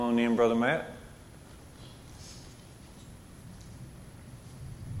on in, Brother Matt.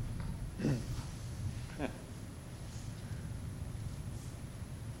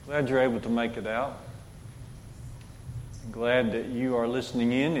 Glad you're able to make it out. I'm glad that you are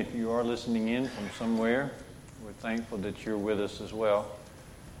listening in. If you are listening in from somewhere, we're thankful that you're with us as well.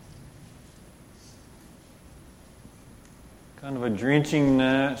 Kind of a drenching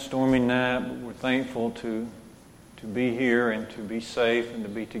night, stormy night, but we're thankful to be here and to be safe and to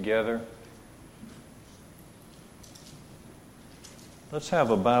be together. Let's have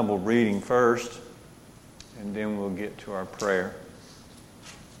a Bible reading first, and then we'll get to our prayer.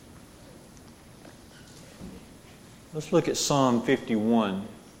 Let's look at Psalm 51.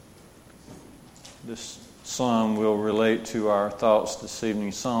 This psalm will relate to our thoughts this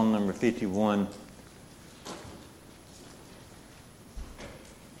evening. Psalm number 51.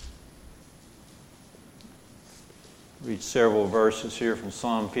 Read several verses here from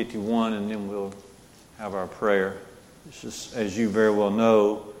Psalm 51, and then we'll have our prayer. This is, as you very well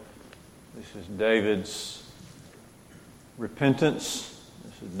know, this is David's repentance.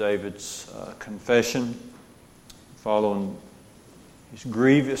 This is David's confession following his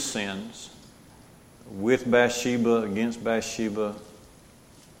grievous sins with Bathsheba,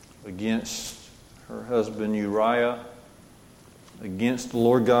 against her husband Uriah, against the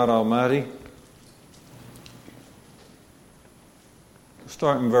Lord God Almighty. We'll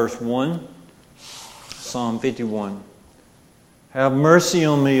start in verse 1, Psalm 51. Have mercy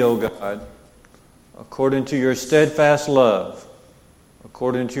on me, O God, according to your steadfast love,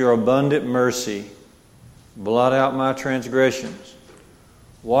 according to your abundant mercy. Blot out my transgressions.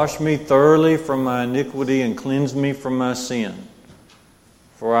 Wash me thoroughly from my iniquity and cleanse me from my sin.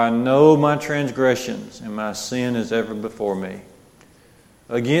 For I know my transgressions, and my sin is ever before me.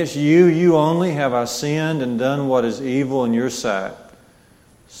 Against you, you only, have I sinned and done what is evil in your sight,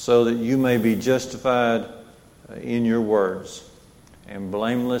 so that you may be justified in your words and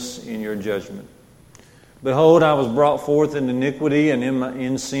blameless in your judgment. Behold, I was brought forth in iniquity, and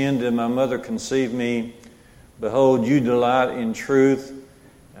in sin did my mother conceive me. Behold, you delight in truth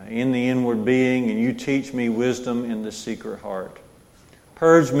in the inward being, and you teach me wisdom in the secret heart.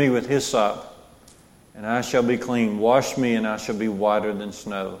 Purge me with hyssop, and I shall be clean. Wash me, and I shall be whiter than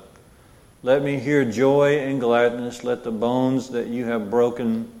snow. Let me hear joy and gladness. Let the bones that you have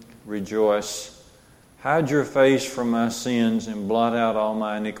broken rejoice. Hide your face from my sins and blot out all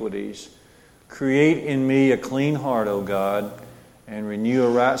my iniquities. Create in me a clean heart, O God, and renew a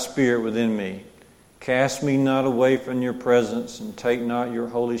right spirit within me. Cast me not away from your presence, and take not your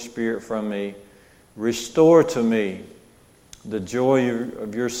Holy Spirit from me. Restore to me the joy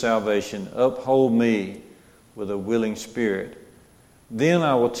of your salvation. Uphold me with a willing spirit. Then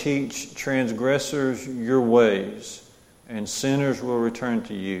I will teach transgressors your ways, and sinners will return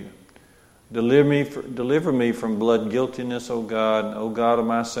to you. Deliver me from blood guiltiness, O God of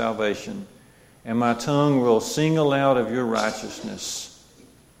my salvation, and my tongue will sing aloud of your righteousness.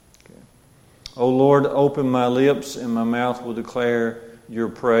 O Lord, open my lips, and my mouth will declare your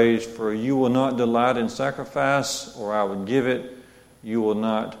praise. For you will not delight in sacrifice, or I would give it. You will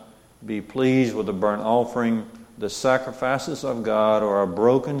not be pleased with a burnt offering. The sacrifices of God are a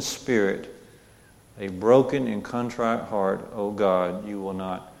broken spirit, a broken and contrite heart. O God, you will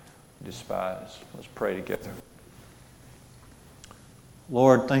not despise. Let's pray together.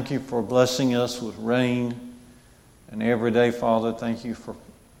 Lord, thank you for blessing us with rain. And every day, Father, thank you for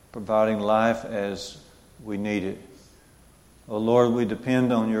providing life as we need it. Oh Lord, we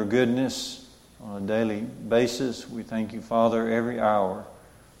depend on your goodness on a daily basis. We thank you, Father, every hour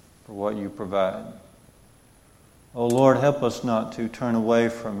for what you provide. Oh Lord, help us not to turn away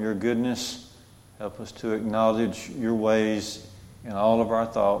from your goodness. Help us to acknowledge your ways in all of our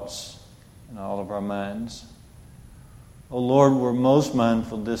thoughts and all of our minds. Oh Lord, we're most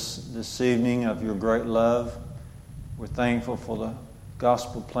mindful this evening of your great love. We're thankful for the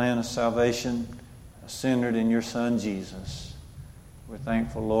gospel plan of salvation centered in your Son, Jesus. We're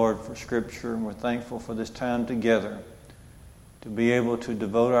thankful, Lord, for Scripture, and we're thankful for this time together to be able to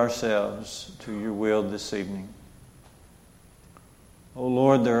devote ourselves to your will this evening. Oh,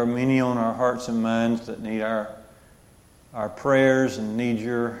 Lord, there are many on our hearts and minds that need our prayers and need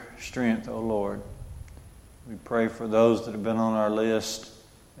your strength, oh, Lord. We pray for those that have been on our list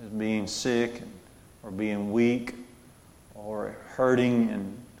as being sick or being weak or hurting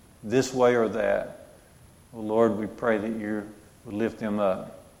in this way or that. Oh Lord, we pray that you would lift them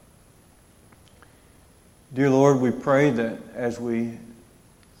up. Dear Lord, we pray that as we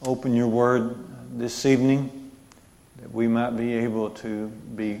open your word this evening, that we might be able to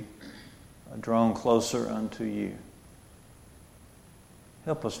be drawn closer unto you.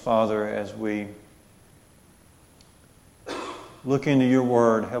 Help us, Father, as we look into your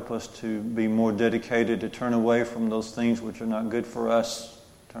word. Help us to be more dedicated to turn away from those things which are not good for us,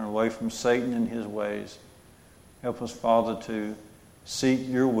 turn away from Satan and his ways. Help us, Father, to seek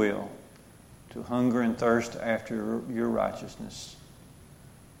your will, to hunger and thirst after your righteousness.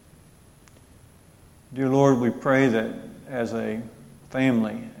 Dear Lord, we pray that as a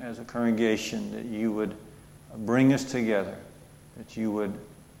family, as a congregation, that you would bring us together, that you would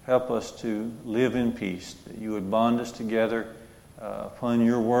help us to live in peace, that you would bond us together upon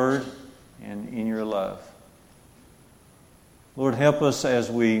your word and in your love. Lord, help us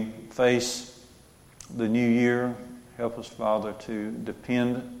as we face the new year. Help us, Father, to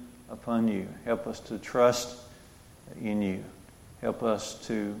depend upon you. Help us to trust in you. Help us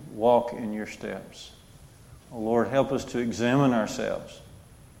to walk in your steps. Oh, Lord, help us to examine ourselves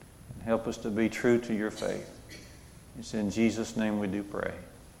and help us to be true to your faith. It's in Jesus' name we do pray.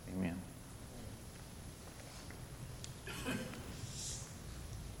 Amen.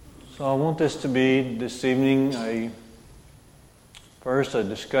 So I want this to be this evening first a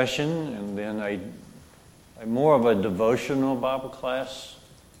discussion and then a more of a devotional Bible class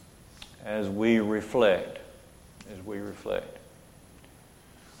as we reflect.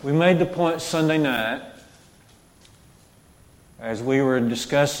 We made the point Sunday night as we were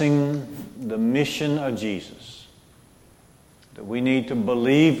discussing the mission of Jesus, that we need to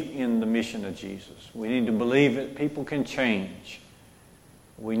believe in the mission of Jesus. We need to believe that people can change.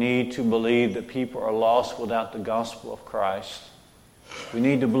 We need to believe that people are lost without the gospel of Christ. We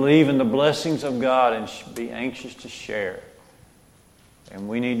need to believe in the blessings of God and be anxious to share. And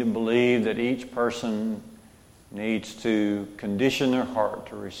we need to believe that each person needs to condition their heart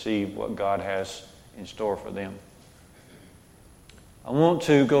to receive what God has in store for them. I want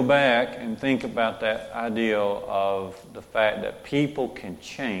to go back and think about that idea of the fact that people can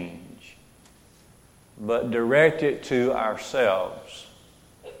change, but direct it to ourselves.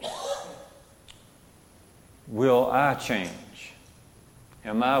 Will I change?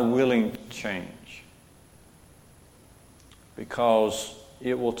 Am I willing to change? Because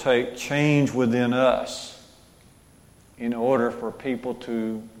it will take change within us in order for people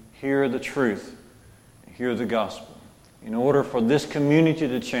to hear the truth, hear the gospel. In order for this community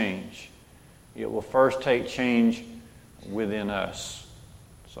to change, it will first take change within us.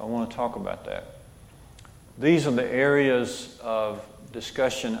 So I want to talk about that. These are the areas of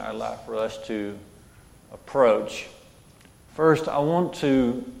discussion I'd like for us to approach. First, I want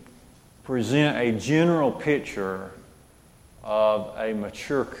to present a general picture of a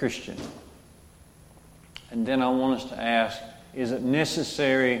mature Christian. And then I want us to ask, is it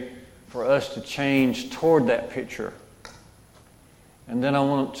necessary for us to change toward that picture? And then I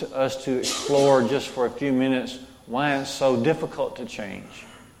want us to explore just for a few minutes why it's so difficult to change.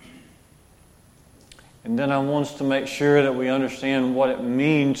 And then I want us to make sure that we understand what it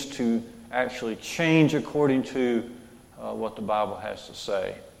means to actually change according to what the Bible has to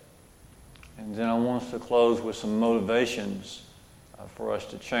say. And then I want us to close with some motivations for us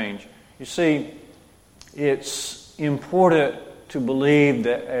to change. You see, it's important to believe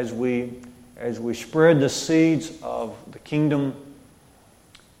that as we spread the seeds of the kingdom,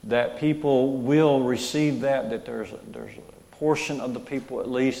 that people will receive that there's a portion of the people at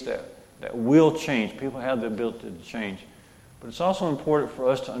least that will change. People have the ability to change. But it's also important for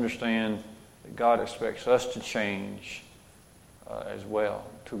us to understand that God expects us to change as well,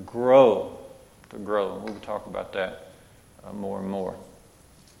 to grow. And we'll talk about that more and more.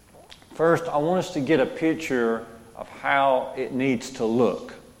 First, I want us to get a picture of how it needs to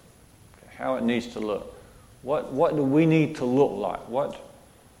look. How it needs to look. What do we need to look like?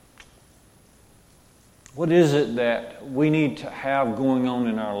 What is it that we need to have going on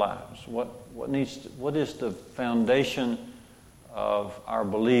in our lives? What is the foundation of our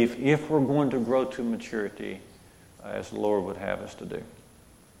belief if we're going to grow to maturity as the Lord would have us to do?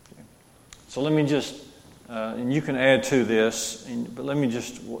 Okay. So let me just, and you can add to this, but let me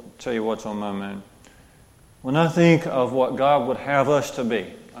just tell you what's on my mind. When I think of what God would have us to be,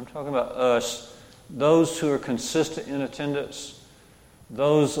 I'm talking about us, those who are consistent in attendance,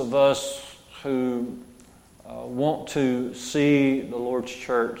 those of us who want to see the Lord's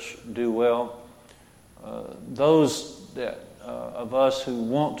church do well, those of us who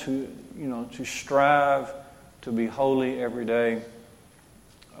want to, to strive to be holy every day.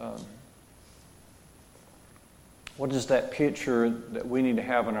 What is that picture that we need to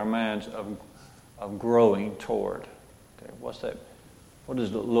have in our minds of growing toward? Okay, what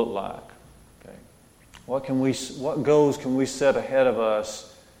does it look like? Okay, what goals can we set ahead of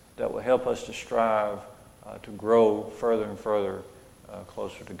us that will help us to strive to grow further and further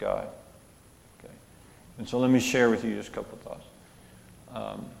closer to God. Okay. And so let me share with you just a couple of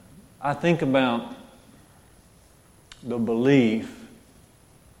thoughts. I think about the belief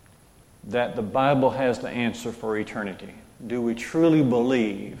that the Bible has the answer for eternity. Do we truly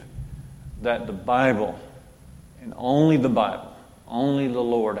believe that the Bible, and only the Bible, only the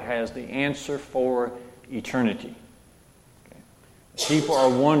Lord has the answer for eternity? Okay. People are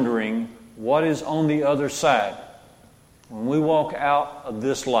wondering what is on the other side. When we walk out of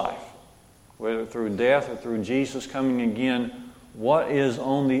this life, whether through death or through Jesus coming again, what is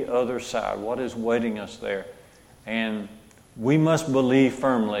on the other side? What is waiting us there? And we must believe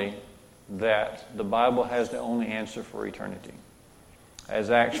firmly that the Bible has the only answer for eternity. As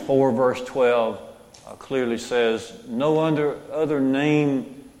Acts 4 verse 12 clearly says, no other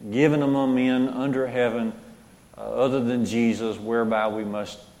name given among men under heaven other than Jesus, whereby we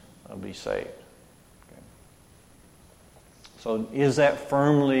must be saved. Okay. So is that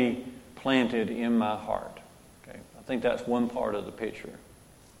firmly planted in my heart? Okay. I think that's one part of the picture.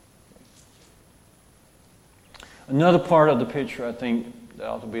 Another part of the picture I think that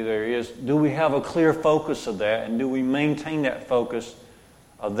ought to be there is, do we have a clear focus of that, and do we maintain that focus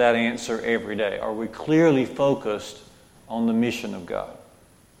of that answer every day? Are we clearly focused on the mission of God?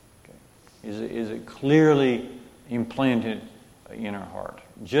 Okay. Is it clearly implanted in our heart,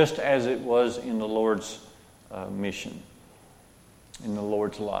 just as it was in the Lord's mission, in the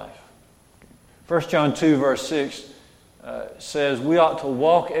Lord's life? 1 John 2 verse 6 says we ought to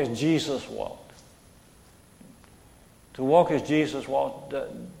walk as Jesus walked. To walk as Jesus walked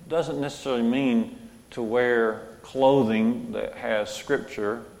doesn't necessarily mean to wear clothing that has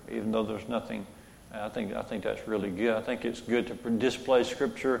Scripture, even though there's nothing. I think that's really good. I think it's good to display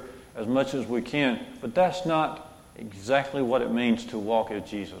Scripture as much as we can, but that's not exactly what it means to walk as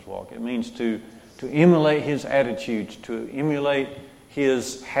Jesus walked. It means to emulate His attitudes, to emulate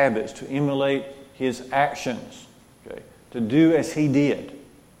His habits, to emulate His actions, okay? To do as He did.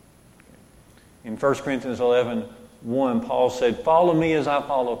 In 1 Corinthians 11:1, Paul said, follow me as I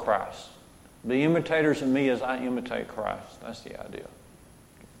follow Christ. Be imitators of me as I imitate Christ. That's the idea.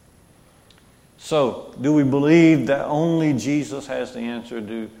 So, do we believe that only Jesus has the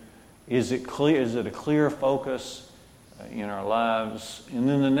answer? Is it clear? Is it a clear focus in our lives? And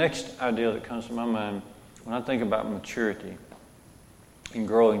then the next idea that comes to my mind when I think about maturity and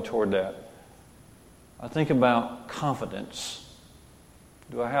growing toward that, I think about confidence.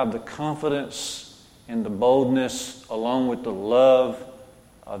 Do I have the confidence and the boldness along with the love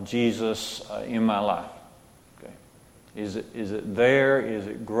of Jesus in my life? Okay. Is it there? Is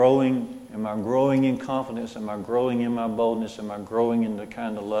it growing? Am I growing in confidence? Am I growing in my boldness? Am I growing in the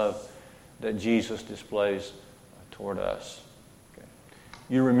kind of love that Jesus displays toward us? Okay.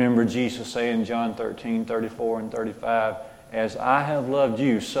 You remember Jesus saying in John 13:34 and 35, as I have loved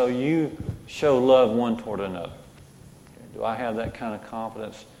you, so you show love one toward another. Okay. Do I have that kind of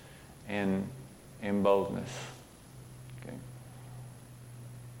confidence and boldness? Okay.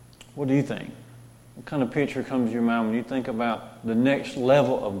 What do you think? What kind of picture comes to your mind when you think about the next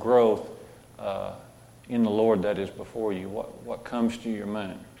level of growth in the Lord that is before you? What comes to your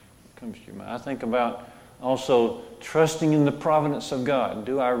mind? What comes to your mind? I think about also trusting in the providence of God.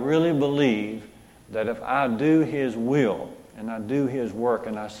 Do I really believe that if I do His will and I do His work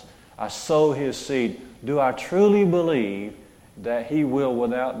and I sow His seed, do I truly believe that He will,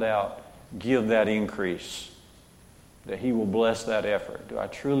 without doubt, give that increase, that He will bless that effort? Do I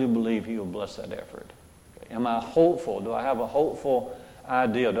truly believe He will bless that effort? Okay. Am I hopeful? Do I have a hopeful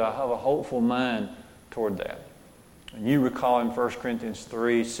idea? Do I have a hopeful mind toward that? And you recall in 1 Corinthians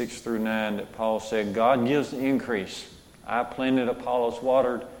 3:6-9 that Paul said, God gives the increase. I planted, Apollos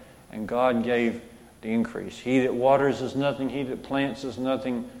watered, and God gave the increase. He that waters is nothing, he that plants is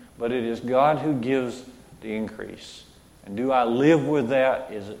nothing, but it is God who gives the increase. And do I live with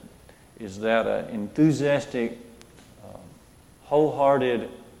that? Is that an enthusiastic, wholehearted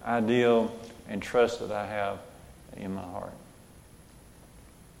ideal and trust that I have in my heart?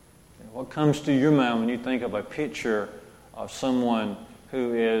 What comes to your mind when you think of a picture of someone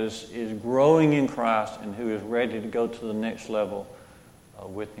who is growing in Christ and who is ready to go to the next level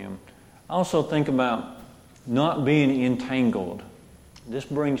with Him? I also think about not being entangled. This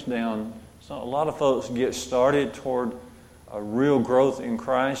brings down, so a lot of folks get started toward a real growth in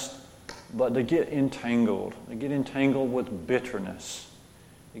Christ, but they get entangled. They get entangled with bitterness.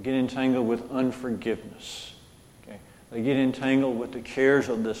 They get entangled with unforgiveness. Okay? They get entangled with the cares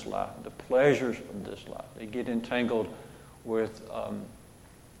of this life, the pleasures of this life. They get entangled with,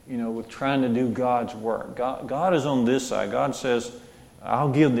 with trying to do God's work. God is on this side. God says,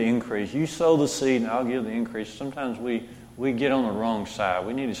 I'll give the increase. You sow the seed and I'll give the increase. Sometimes we we get on the wrong side.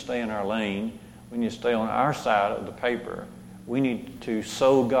 We need to stay in our lane. We need to stay on our side of the paper. We need to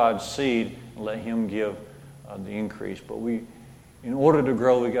sow God's seed and let Him give the increase. But in order to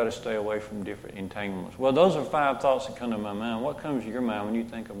grow, we've got to stay away from different entanglements. Well, those are 5 thoughts that come to my mind. What comes to your mind when you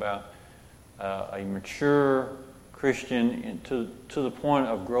think about a mature Christian to the point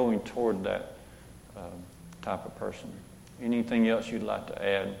of growing toward that type of person? Anything else you'd like to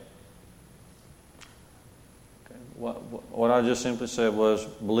add? Okay. What I just simply said was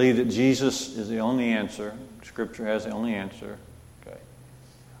believe that Jesus is the only answer. Scripture has the only answer. Okay.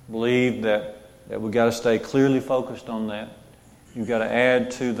 Believe that we've got to stay clearly focused on that. You've got to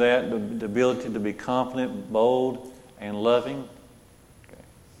add to that the ability to be confident, bold, and loving. Okay.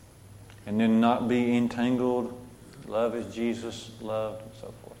 And then not be entangled. Love as Jesus loved, and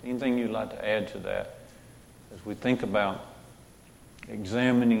so forth. Anything you'd like to add to that as we think about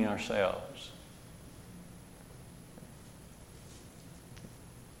examining ourselves?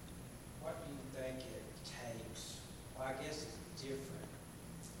 What do you think it takes? Well, I guess it's different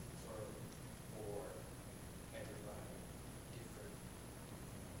for everybody, different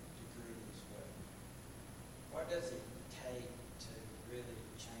degrees, but what does it take to really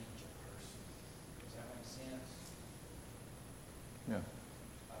change a person? Does that make sense? Yeah.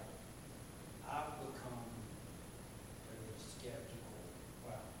 I've become very skeptical.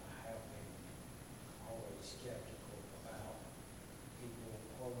 Well, I have been always skeptical about people,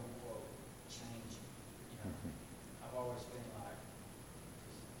 quote unquote, changing. I've always been like,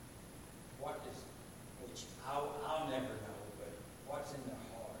 what does, which I'll never know, but what's in their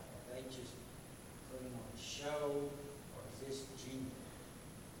heart? Are they just putting on a show, or is this genuine?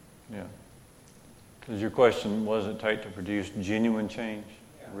 Yeah. Because your question, what does it take to produce genuine change,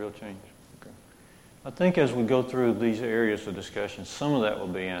 real change? Okay. I think as we go through these areas of discussion, some of that will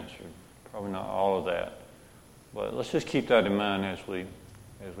be answered. Probably not all of that. But let's just keep that in mind as we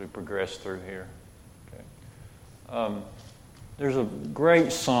progress through here. Okay. There's a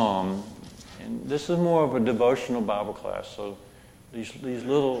great psalm, and this is more of a devotional Bible class. So these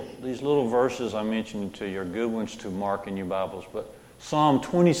little verses I mentioned to you are good ones to mark in your Bibles. But Psalm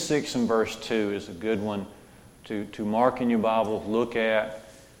 26 and verse 2 is a good one to mark in your Bible. Look at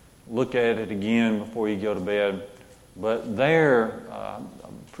it again before you go to bed. But there, I'm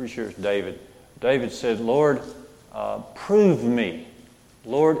pretty sure it's David. David said, Lord, prove me.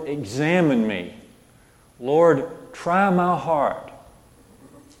 Lord, examine me. Lord, try my heart.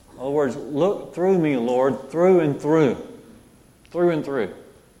 In other words, look through me, Lord, through and through. Through and through.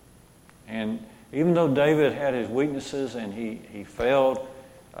 And even though David had his weaknesses and he failed,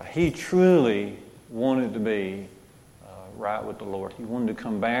 he truly wanted to be right with the Lord. He wanted to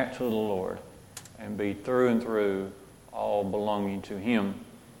come back to the Lord and be through and through all belonging to Him.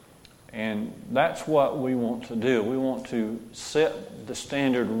 And that's what we want to do. We want to set the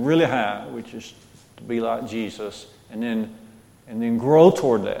standard really high, which is to be like Jesus, and then grow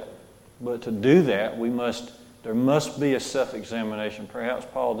toward that. But to do that, there must be a self-examination. Perhaps,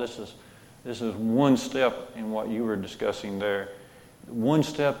 Paul, this is one step in what you were discussing there. One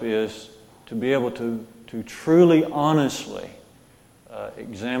step is to be able to truly, honestly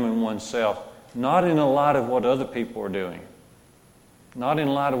examine oneself, not in a light of what other people are doing, not in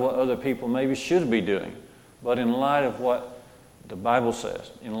light of what other people maybe should be doing, but in light of what the Bible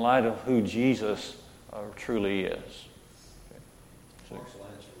says, in light of who Jesus truly is. Okay. So, partial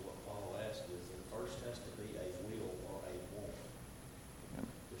answer to what Paul asked is there first has to be a will or a want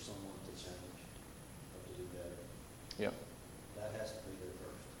for someone to change or to do better. Yeah. That has to be there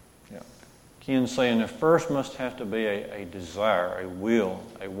first. Yeah. Ken's saying there first must have to be a desire, a will,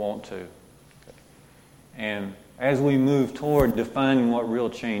 a want to. Okay. And as we move toward defining what real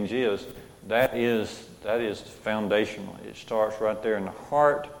change is, that is foundational. It starts right there in the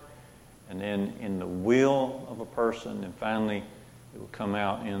heart, and then in the will of a person, and finally it will come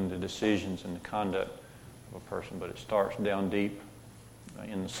out in the decisions and the conduct of a person. But it starts down deep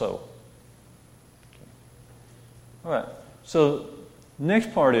in the soul. Okay. All right. So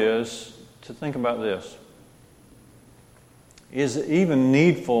next part is to think about this. Is it even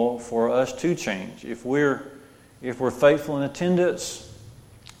needful for us to change? If we're faithful in attendance,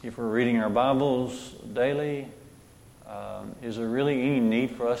 if we're reading our Bibles daily, is there really any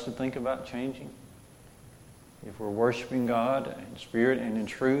need for us to think about changing? If we're worshiping God in spirit and in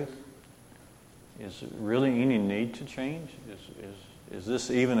truth, is there really any need to change? Is this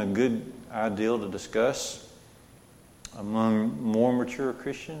even a good ideal to discuss among more mature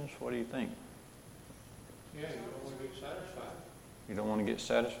Christians? What do you think? Yeah, you don't want to get satisfied. You don't want to get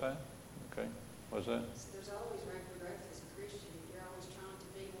satisfied? Okay. What's that? There's always room for growth as a Christian. If you're always trying to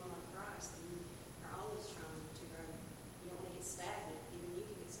be more like Christ, then you're always trying to grow. You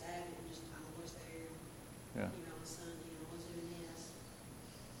Yeah. Sunday, was doing this.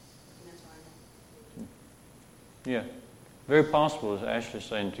 And that's why. Yeah. Very possible, as Ashley's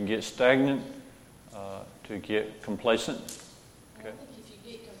saying, to get stagnant, to get complacent. Okay. I think if you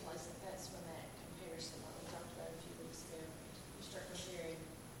get complacent, that's when that comparison, like we talked about a few weeks ago, you start comparing,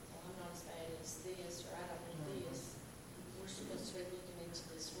 well, I'm not as bad as this, or I don't need this. We're supposed to be looking into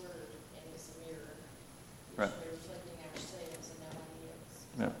this word, and it's a mirror. Right. We're reflecting ourselves and nobody else.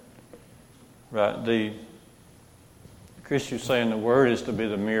 Yeah. Right. Christian's saying the word is to be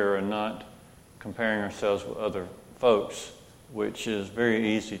the mirror and not comparing ourselves with other folks, which is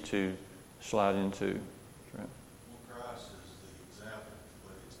very easy to slide into. Right. Well, Christ is the example,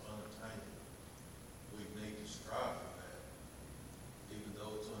 but it's unattainable. We need to strive for that. Even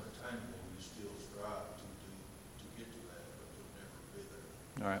though it's unattainable, we still strive to get to that, but you'll never be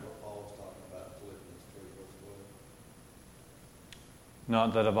there. All right. What Paul was talking about, Philippians 3, verse 12.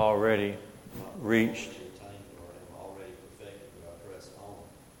 Not that I've already Not reached. already attained or am already perfected, but I press on,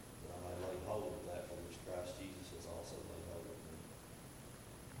 that I may lay hold of that for which Christ Jesus has also laid hold of me.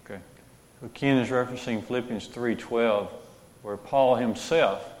 Okay. So Ken is referencing Philippians 3:12, where Paul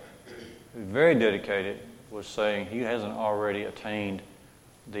himself, who's very dedicated, was saying he hasn't already attained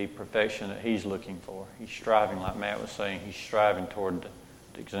the perfection that he's looking for. He's striving, like Matt was saying, he's striving toward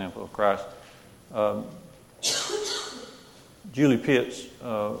the example of Christ. Julie Pitts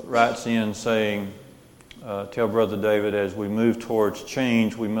writes in saying, tell Brother David, as we move towards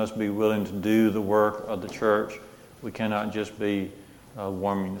change, we must be willing to do the work of the church. We cannot just be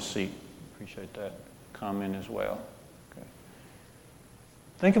warming the seat. Appreciate that comment as well. Okay.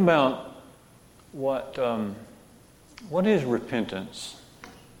 Think about what is repentance?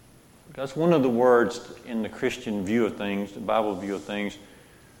 That's one of the words in the Christian view of things, the Bible view of things,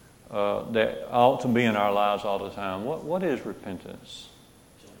 that ought to be in our lives all the time. What is repentance?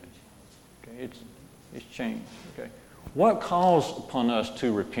 Okay, it's change. Okay, what calls upon us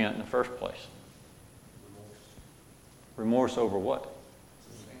to repent in the first place? Remorse over what?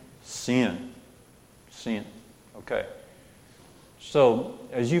 Sin. Okay. So,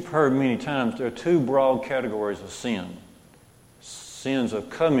 as you've heard many times, there are two broad categories of sin. Sins of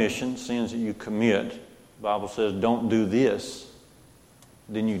commission, sins that you commit. The Bible says, don't do this.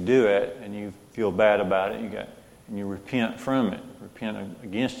 Then you do it, and you feel bad about it, and you repent from it, repent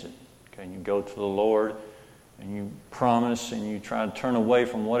against it. Okay, and you go to the Lord, and you promise, and you try to turn away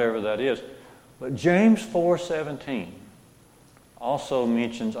from whatever that is. But James 4:17 also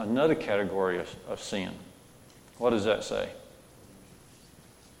mentions another category of sin. What does that say?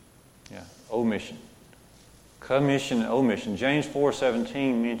 Yeah, omission. Commission and omission. James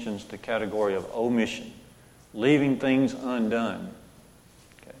 4:17 mentions the category of omission, leaving things undone.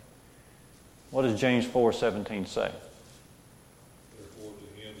 Okay. What does James 4:17 say? Therefore, to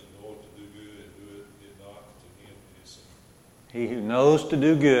him that knoweth to do good and doeth it not, to him it is sin. He who knows to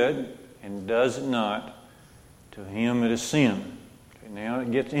do good and does it not, to him it is sin. Okay, now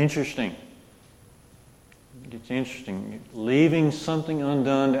it gets interesting. Leaving something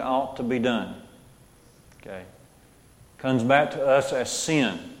undone that ought to be done. Okay. Comes back to us as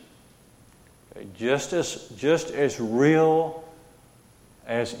sin. Okay. Just as real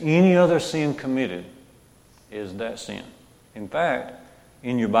as any other sin committed is that sin. In fact,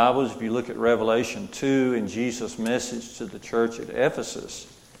 in your Bibles, if you look at Revelation 2 and Jesus' message to the church at Ephesus,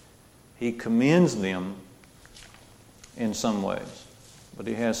 he commends them in some ways. But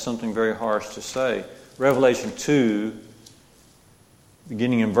he has something very harsh to say. Revelation 2,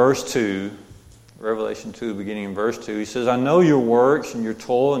 beginning in verse 2, Revelation 2, beginning in verse 2, he says, I know your works and your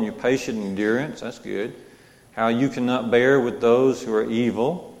toil and your patient endurance, that's good, how you cannot bear with those who are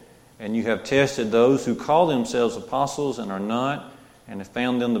evil, and you have tested those who call themselves apostles and are not, and have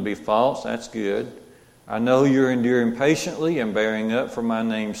found them to be false, that's good. I know you're enduring patiently and bearing up for my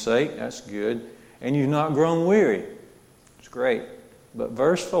name's sake, that's good, and you've not grown weary, it's great. But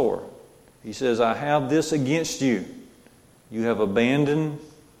verse 4, he says, I have this against you. You have abandoned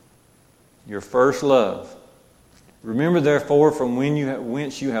your first love. Remember, therefore, from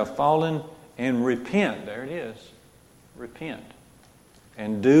whence you have fallen, and repent. There it is. Repent.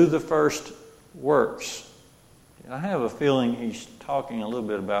 And do the first works. I have a feeling he's talking a little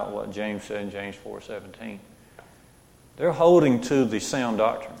bit about what James said in James 4:17. They're holding to the sound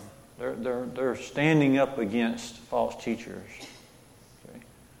doctrine. They're standing up against false teachers.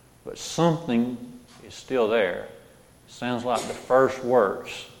 But something is still there. Sounds like the first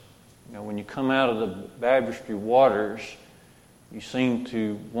works. You know, when you come out of the baptistry waters, you seem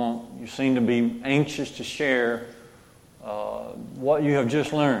to be anxious to share what you have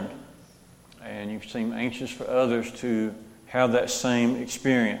just learned, and you seem anxious for others to have that same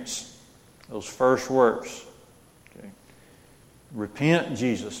experience. Those first works. Okay. Repent,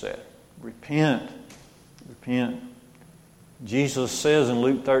 Jesus said. Repent. Repent. Jesus says in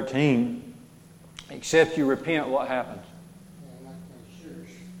Luke 13, except you repent, what happens? Yeah, like the church.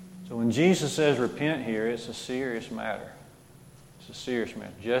 So when Jesus says repent here, it's a serious matter. It's a serious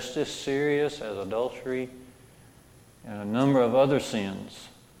matter. Just as serious as adultery and a number of other sins.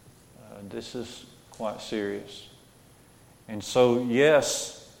 This is quite serious. And so,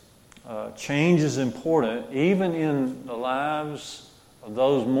 yes, change is important, even in the lives of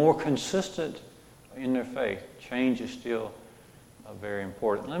those more consistent in their faith. Change is still very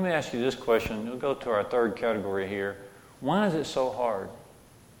important. Let me ask you this question. We'll go to our third category here. Why is it so hard?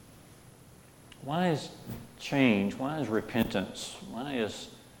 Why is change? Why is repentance? Why is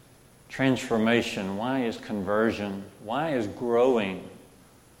transformation? Why is conversion? Why is growing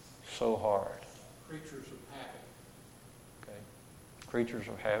so hard? Creatures of habit. Okay. Creatures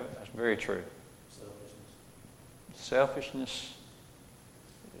of habit. That's very true. Selfishness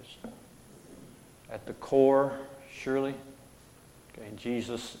is at the core, surely. Okay.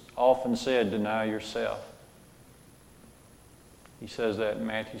 Jesus often said, deny yourself. He says that in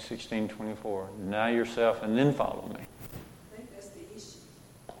Matthew 16:24. Deny yourself and then follow me. I think that's the issue.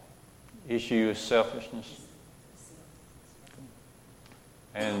 Issue is selfishness.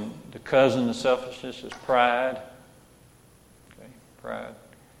 And the cousin of selfishness is pride. Okay, pride.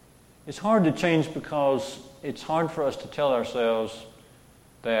 It's hard to change because it's hard for us to tell ourselves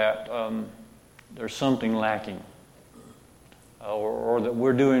that there's something lacking, or that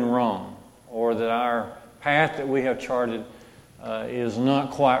we're doing wrong, or that our path that we have charted is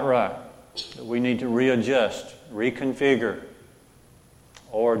not quite right, that we need to readjust, reconfigure,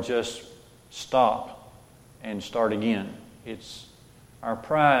 or just stop and start again. Our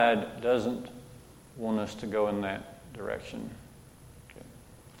pride doesn't want us to go in that direction. Okay.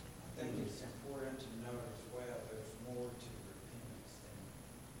 I think it's important to note as well, there's more to repentance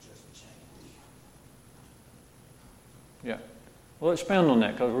than just change. Yeah. Well, expound on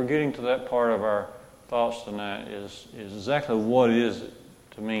that, because we're getting to that part of our thoughts tonight is exactly what is it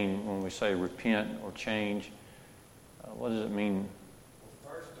to mean when we say repent or change. What does it mean?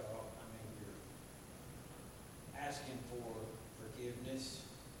 Well, first off, I mean, you're asking for forgiveness,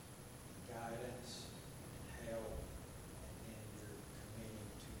 guidance, help, and then you're committing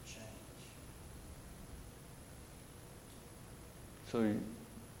to change. So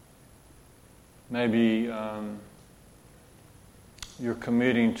maybe you're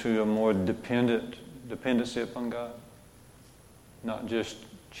committing to a more dependency upon God, not just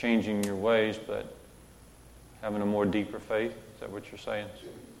changing your ways, but having a more deeper faith. Is that what you're saying?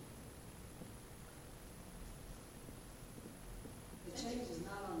 The change is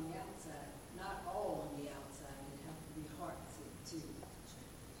not on the outside, not all on the outside. It has to be heart too.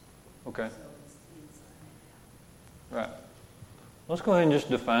 Okay. So it's inside and out. Right. Let's go ahead and just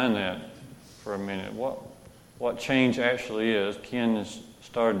define that for a minute. What change actually is. Ken has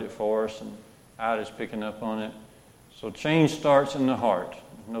started it for us, and Ida's picking up on it. So change starts in the heart.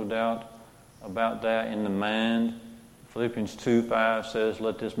 No doubt about that. In the mind. Philippians 2:5 says,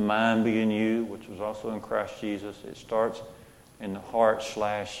 let this mind be in you, which was also in Christ Jesus. It starts in the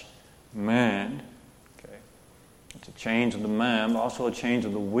heart/mind. Okay. It's a change of the mind, but also a change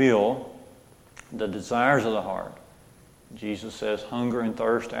of the will, the desires of the heart. Jesus says, hunger and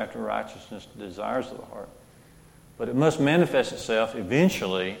thirst after righteousness, the desires of the heart. But it must manifest itself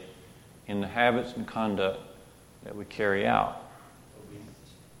eventually in the habits and conduct that we carry out.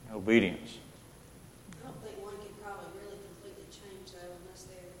 Obedience. I don't think one can probably really completely change though unless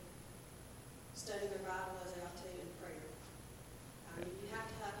they're studying their Bible as I'll tell you in prayer. I mean, you have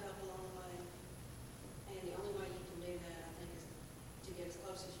to have help along the way. And the only way you can do that, I think, is to get as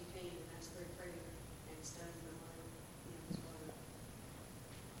close as you can, and that's through prayer and studying the Word, His Word.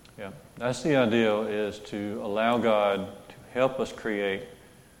 Yeah, that's the ideal, is to allow God to help us create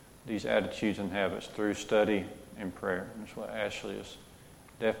these attitudes and habits through study and prayer. That's what Ashley is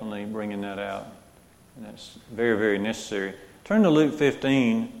definitely bringing that out. And that's very, very necessary. Turn to Luke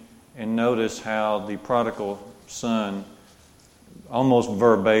 15 and notice how the prodigal son almost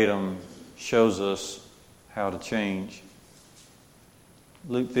verbatim shows us how to change.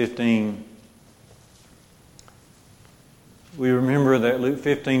 Luke 15. We remember that Luke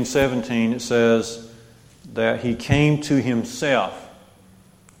 15:17, it says that he came to himself.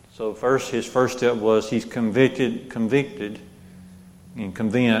 So his first step was he's convicted and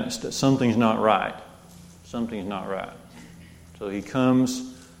convinced that something's not right. Something's not right. So he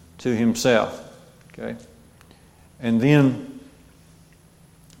comes to himself. Okay? And then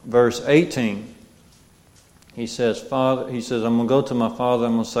verse 18, he says, I'm going to go to my father,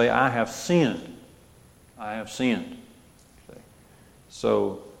 I'm going to say, I have sinned. I have sinned. Okay.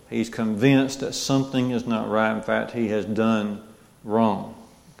 So he's convinced that something is not right. In fact, he has done wrong.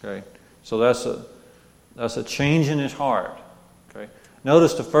 Okay. So that's a change in his heart. Okay.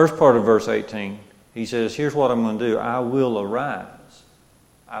 Notice the first part of verse 18. He says, here's what I'm going to do. I will arise.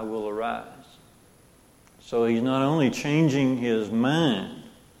 I will arise. So he's not only changing his mind,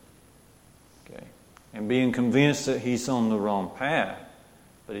 okay, and being convinced that he's on the wrong path,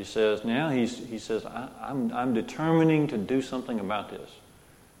 but he says now he says I'm determining to do something about this.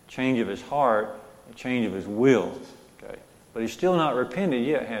 Change of his heart, a change of his will. Okay, but he's still not repented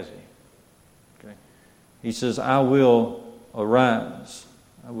yet, has he? Okay, he says I will arise.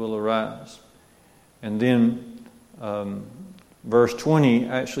 I will arise, and then. Verse 20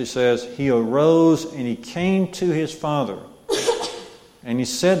 actually says, he arose and he came to his father. And he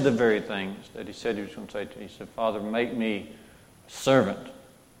said the very things that he said he was going to say to him. He said, Father, make me a servant.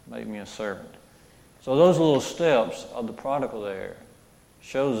 Make me a servant. So those little steps of the prodigal there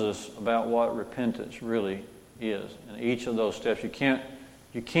shows us about what repentance really is. And each of those steps, you can't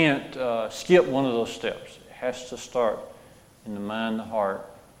skip one of those steps. It has to start in the mind, the heart,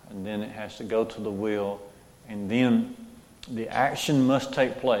 and then it has to go to the will, and then the action must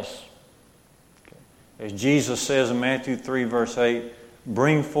take place. Okay. As Jesus says in Matthew 3, verse 8,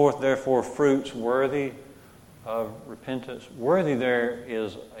 bring forth therefore fruits worthy of repentance. Worthy there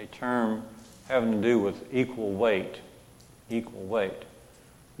is a term having to do with equal weight. Equal weight.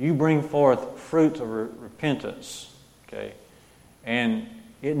 You bring forth fruits of repentance. Okay. And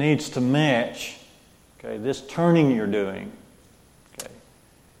it needs to match, okay, this turning you're doing, okay,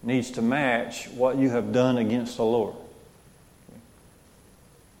 needs to match what you have done against the Lord.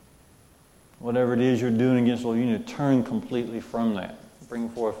 Whatever it is you're doing against the Lord, you need to turn completely from that. Bring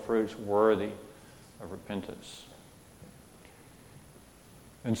forth fruits worthy of repentance.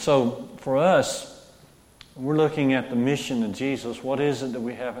 And so, for us, we're looking at the mission of Jesus. What is it that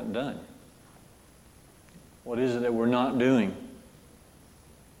we haven't done? What is it that we're not doing?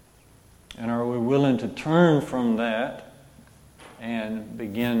 And are we willing to turn from that and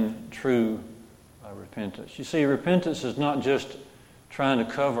begin true repentance? You see, repentance is not just trying to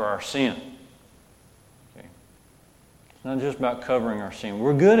cover our sin. It's not just about covering our sin.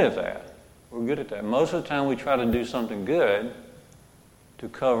 We're good at that. We're good at that. Most of the time we try to do something good to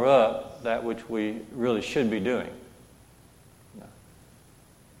cover up that which we really should be doing. No.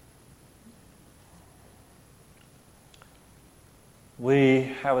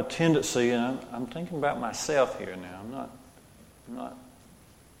 We have a tendency, and I'm thinking about myself here now. I'm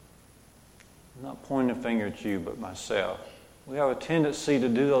not pointing a finger at you, but myself. We have a tendency to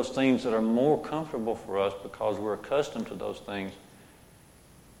do those things that are more comfortable for us because we're accustomed to those things,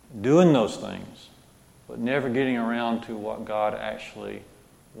 doing those things, but never getting around to what God actually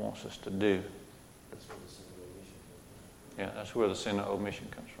wants us to do. That's where the sin of omission comes from. Yeah, that's where the sin of omission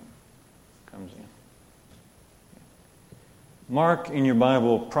comes in. Mark in your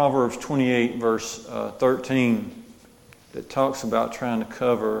Bible Proverbs 28, verse 13, that talks about trying to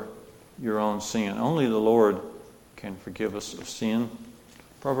cover your own sin. Only the Lord can forgive us of sin.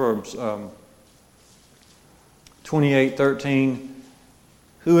 Proverbs 28:13,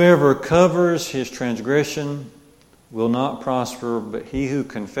 whoever covers his transgression will not prosper, but he who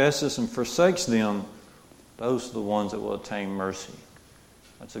confesses and forsakes them, those are the ones that will attain mercy.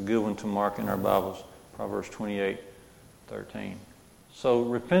 That's a good one to mark in our Bibles, Proverbs 28:13. So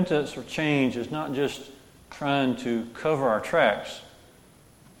repentance or change is not just trying to cover our tracks.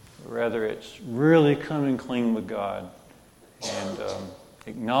 Rather, it's really coming clean with God and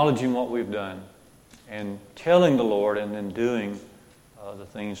acknowledging what we've done and telling the Lord and then doing the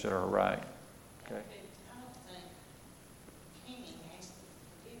things that are right. Okay? I don't think Cain asked for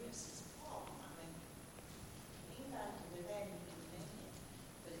forgiveness is a problem. I mean, anybody can do that and you can admit it,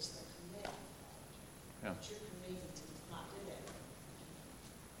 but it's the commitment. Yeah. That you're committed to not do that.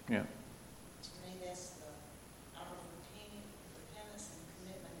 Yeah. To me, that's the, I don't know, repentance and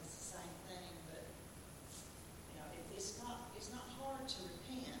commitment is the same thing, but, you know, it's not hard to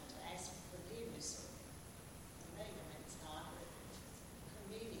repent, to ask for forgiveness, or, to me, I mean, it's not, but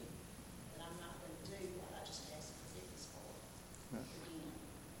committing that I'm not going to do what I just asked forgiveness for again.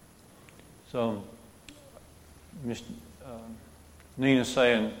 So, Nina's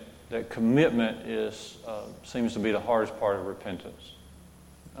saying that commitment seems to be the hardest part of repentance.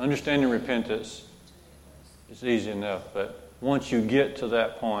 Understanding repentance is easy enough, but once you get to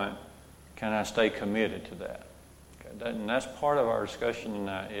that point, can I stay committed to that? Okay, and that's part of our discussion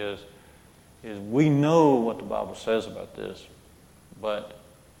tonight is we know what the Bible says about this, but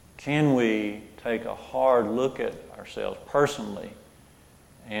can we take a hard look at ourselves personally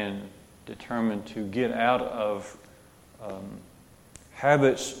and determine to get out of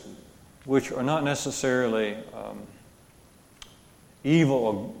habits which are not necessarily evil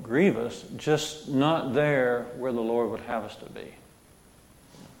or grievous, just not there where the Lord would have us to be.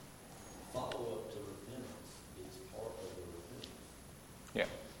 Follow-up to repentance is part of the repentance.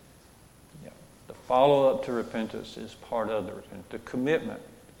 Yeah. The follow-up to repentance is part of the repentance. The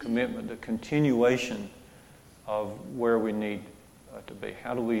commitment, the continuation of where we need to be.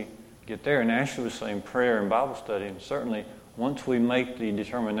 How do we get there? And Ashley was saying prayer and Bible study, and certainly once we make the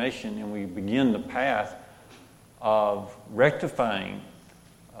determination and we begin the path of rectifying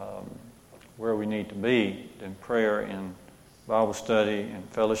where we need to be, then prayer and Bible study and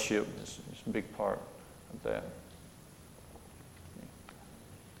fellowship is a big part of that.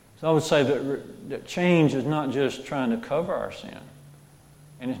 So I would say that change is not just trying to cover our sin,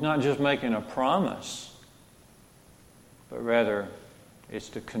 and it's not just making a promise, but rather it's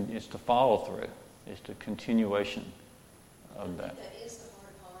the follow through, it's the continuation of that. That is the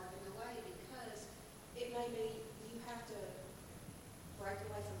hard part in a way, because it may be you have to break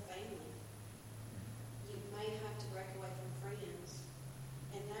away from family. You may have to break away from friends,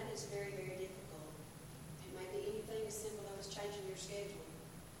 and that is very, very difficult. It may be anything as simple as changing your schedule.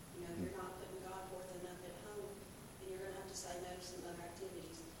 You know, you're not putting God forth enough at home, and you're going to have to say no to some other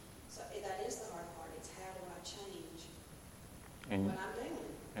activities. So that is the hard part. It's how do I change what I'm doing?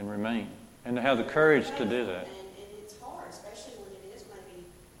 And remain. And to have the courage to do that. And it's hard, especially when it is maybe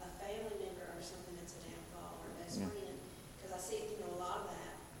a family member or something that's a downfall, or a best friend. Because I see, a lot of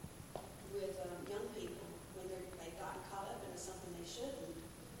that with young people when they've gotten caught up into something they shouldn't.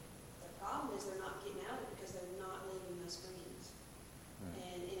 The problem is they're not getting out of it because they're not leaving those friends.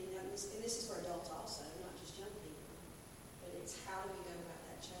 And this is for adults also, not just young people. But it's how do we go about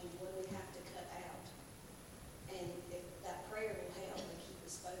that change? What do we have to cut out? And if that prayer will help and keep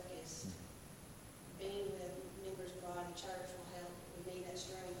us focused. Being with members of God in church will help. We need that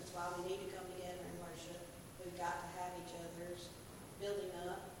strength. That's why we need to come together and worship. We've got to have each other's building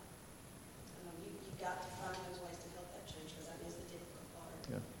up. You've got to find those ways to help that change, because that is the difficult part.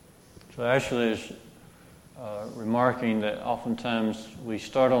 Yeah. So Ashley is remarking that oftentimes we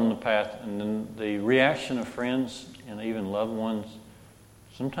start on the path and then the reaction of friends and even loved ones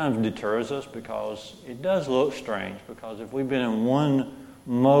sometimes deters us, because it does look strange. Because if we've been in one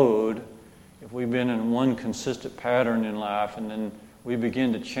mode, if we've been in one consistent pattern in life, and then we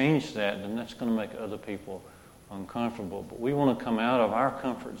begin to change that, then that's going to make other people uncomfortable. But we want to come out of our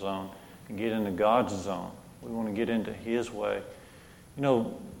comfort zone and get into God's zone. We want to get into His way.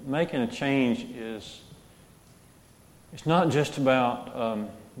 Making a change it's not just about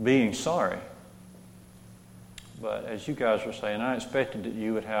being sorry. But as you guys were saying, I expected that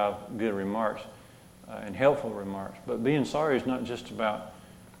you would have good remarks and helpful remarks. But being sorry is not just about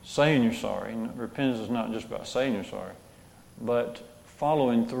saying you're sorry. Repentance is not just about saying you're sorry, but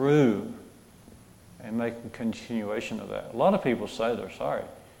following through and making continuation of that. A lot of people say they're sorry.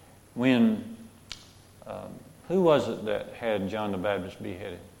 When, who was it that had John the Baptist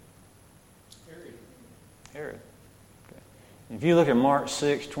beheaded? Herod. Okay. If you look at Mark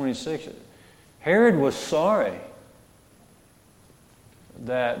 6:26, Herod was sorry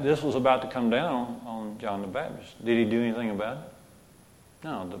that this was about to come down on John the Baptist. Did he do anything about it?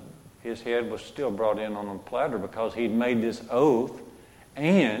 No, his head was still brought in on a platter because he'd made this oath,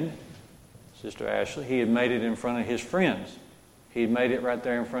 and, Sister Ashley, he had made it in front of his friends. He'd made it right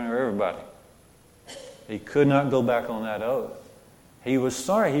there in front of everybody. He could not go back on that oath. He was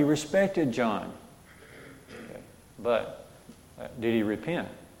sorry. He respected John. Okay. But did he repent?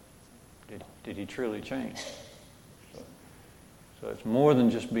 Did he truly change? So it's more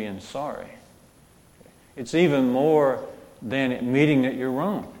than just being sorry. It's even more than admitting that you're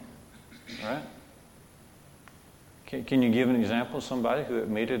wrong. Right? Can you give an example of somebody who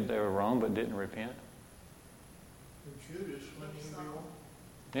admitted they were wrong but didn't repent? Judas, when he be wrong?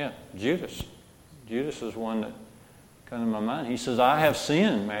 Yeah, Judas. Judas is one that comes to my mind. He says, I have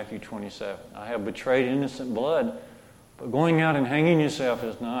sinned, Matthew 27. I have betrayed innocent blood. But going out and hanging yourself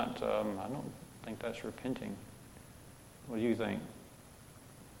is not, I don't think that's repenting. What do you think?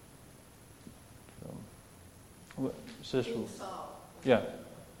 Sister? Esau. Yeah.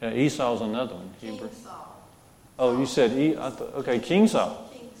 Esau's another one. King Saul. Oh, you said, okay, King Saul.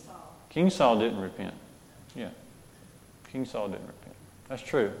 King Saul. King Saul didn't repent. Yeah. King Saul didn't repent. That's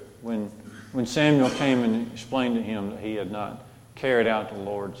true. When Samuel came and explained to him that he had not carried out the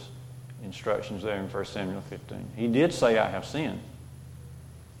Lord's instructions there in 1 Samuel 15, he did say, I have sinned.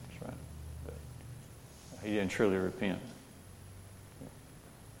 That's right. But he didn't truly repent.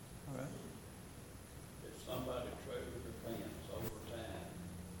 All right.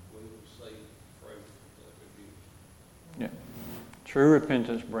 Yeah. True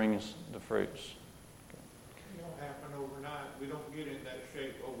repentance brings the fruits. It don't happen overnight. We don't get in that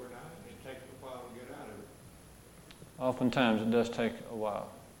shape overnight. It takes a while to get out of it. Oftentimes it does take a while.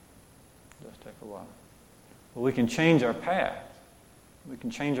 But we can change our path. We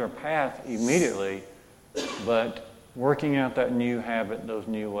can change our path immediately, but working out that new habit, those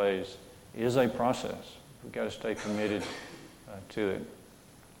new ways, is a process. We've got to stay committed to it.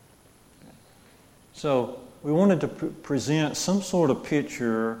 So we wanted to present some sort of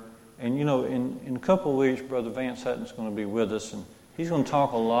picture, and in a couple of weeks, Brother Vance Hutton's going to be with us, and he's going to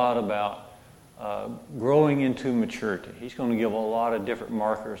talk a lot about growing into maturity. He's going to give a lot of different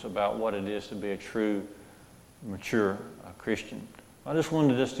markers about what it is to be a true, mature Christian. I just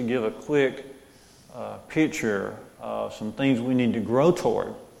wanted us to give a quick picture of some things we need to grow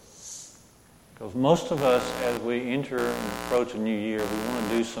toward. Because most of us, as we enter and approach a new year, we want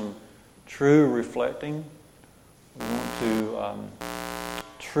to do some true reflecting. We want to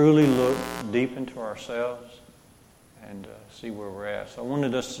truly look deep into ourselves and see where we're at. So I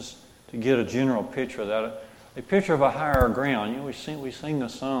wanted us to get a general picture of that, a picture of a higher ground. We sing the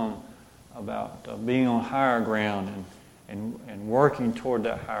song about being on higher ground and working toward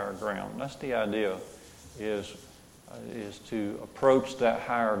that higher ground. That's the idea, is to approach that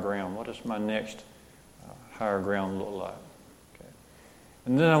higher ground. What does my next higher ground look like? Okay.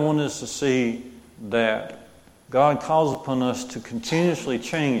 And then I want us to see that God calls upon us to continuously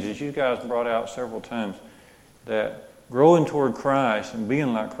change, as you guys brought out several times, that growing toward Christ and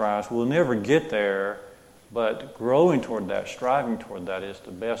being like Christ, we'll never get there, but growing toward that, striving toward that is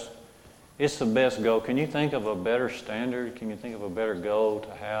the best. It's the best goal. Can you think of a better standard? Can you think of a better goal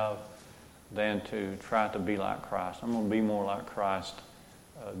to have than to try to be like Christ? I'm going to be more like Christ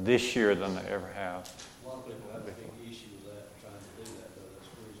this year than I ever have. A lot of people have a big issue with that, trying to do that, though.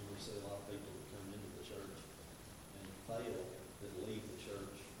 That's the reason we see a lot of people that come into the church and fail, that leave the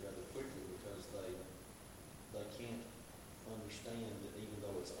church rather quickly because they can't understand that even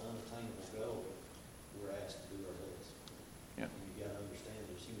though it's an unattainable goal, we're asked to do our best. Yeah. And you've got to understand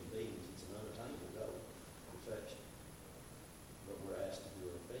as human beings, it's an unattainable goal, perfection. But we're asked to do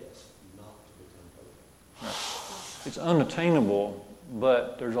our best, not to become perfect. Right. It's unattainable,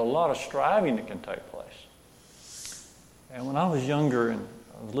 but there's a lot of striving that can take place. And when I was younger and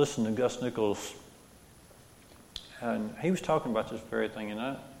I was listening to Gus Nichols, and he was talking about this very thing, and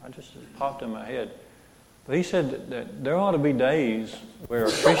I just it popped in my head. But he said that there ought to be days where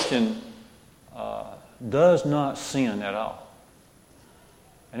a Christian does not sin at all.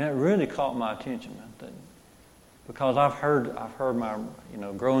 And that really caught my attention, because I've heard my,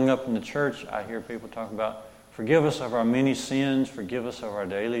 growing up in the church, I hear people talk about, forgive us of our many sins, forgive us of our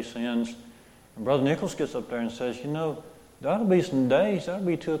daily sins. And Brother Nichols gets up there and says, there ought to be some days, there ought to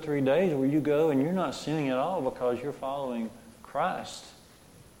be 2 or 3 days where you go and you're not sinning at all because you're following Christ.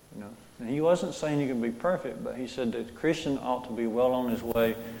 And he wasn't saying you can be perfect, but he said that the Christian ought to be well on his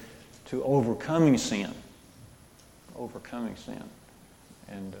way to overcoming sin.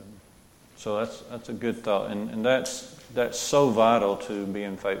 And so that's a good thought. And that's so vital to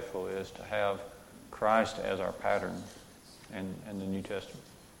being faithful, is to have Christ as our pattern and the New Testament.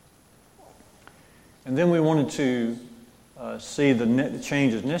 And then we wanted to see the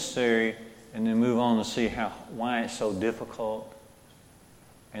changes necessary, and then move on to see why it's so difficult,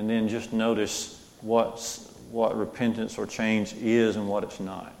 and then just notice what repentance or change is and what it's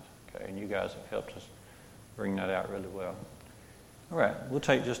not. Okay, and you guys have helped us bring that out really well. All right, we'll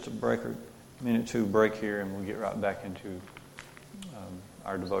take just a minute to break here, and we'll get right back into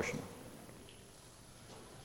our devotional.